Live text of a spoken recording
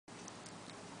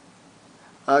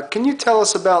Can you tell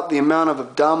us about the amount of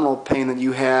abdominal pain that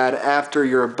you had after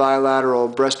your bilateral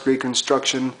breast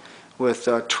reconstruction with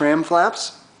tram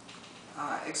flaps?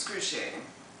 Excruciating.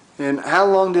 And how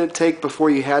long did it take before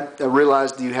you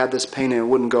realized you had this pain and it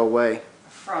wouldn't go away?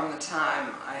 From the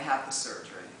time I had the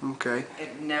surgery. Okay.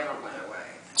 It never went away.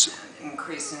 And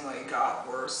increasingly got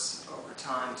worse over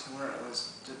time to where it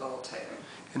was debilitating.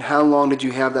 And how long did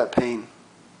you have that pain?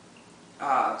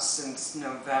 Since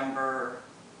November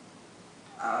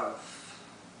of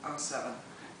 '07.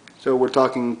 So we're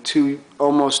talking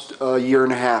almost a year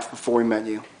and a half before we met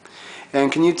you.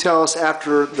 And can you tell us,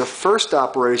 after the first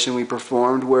operation we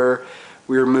performed, where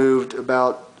we removed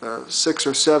about 6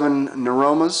 or 7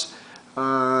 neuromas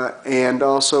and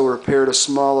also repaired a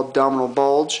small abdominal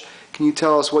bulge, can you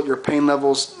tell us what your pain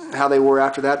levels, how they were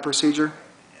after that procedure?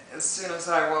 As soon as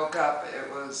I woke up,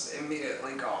 it was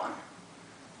immediately gone.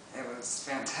 It was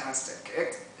fantastic,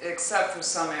 except for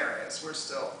some areas were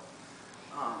still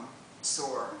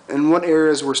sore. And what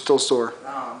areas were still sore?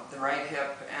 The right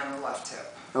hip and the left hip.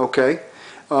 Okay.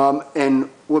 And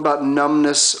what about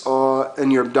numbness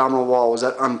in your abdominal wall? Was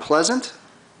that unpleasant?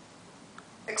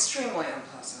 Extremely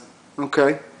unpleasant.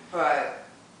 Okay. But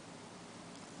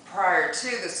prior to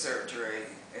the surgery,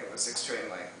 it was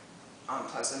extremely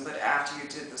unpleasant. But after you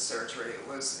did the surgery,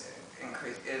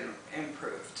 it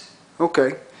improved.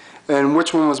 Okay. And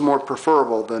which one was more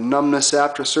preferable, the numbness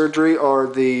after surgery or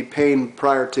the pain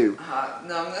prior to?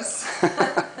 Numbness.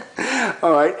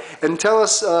 All right. And tell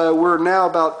us, we're now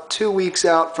about 2 weeks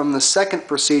out from the second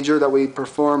procedure that we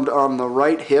performed on the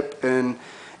right hip and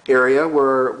area,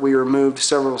 where we removed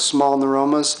several small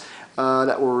neuromas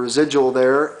that were residual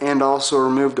there, and also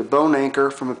removed a bone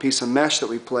anchor from a piece of mesh that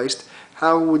we placed.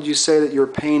 How would you say that your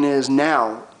pain is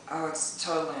now? Oh, it's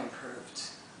totally improved.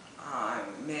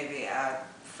 Maybe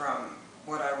from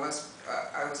what I was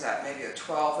at maybe a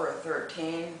 12 or a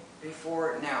 13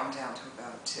 before. Now I'm down to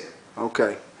about a 2.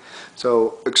 Okay.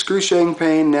 So excruciating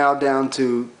pain now down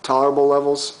to tolerable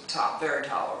levels? Very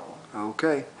tolerable.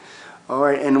 Okay. All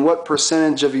right. And what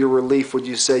percentage of your relief would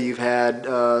you say you've had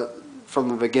from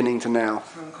the beginning to now?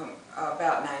 From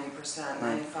about 90%,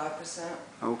 95%.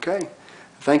 Okay.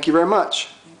 Thank you very much.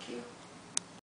 Thank you.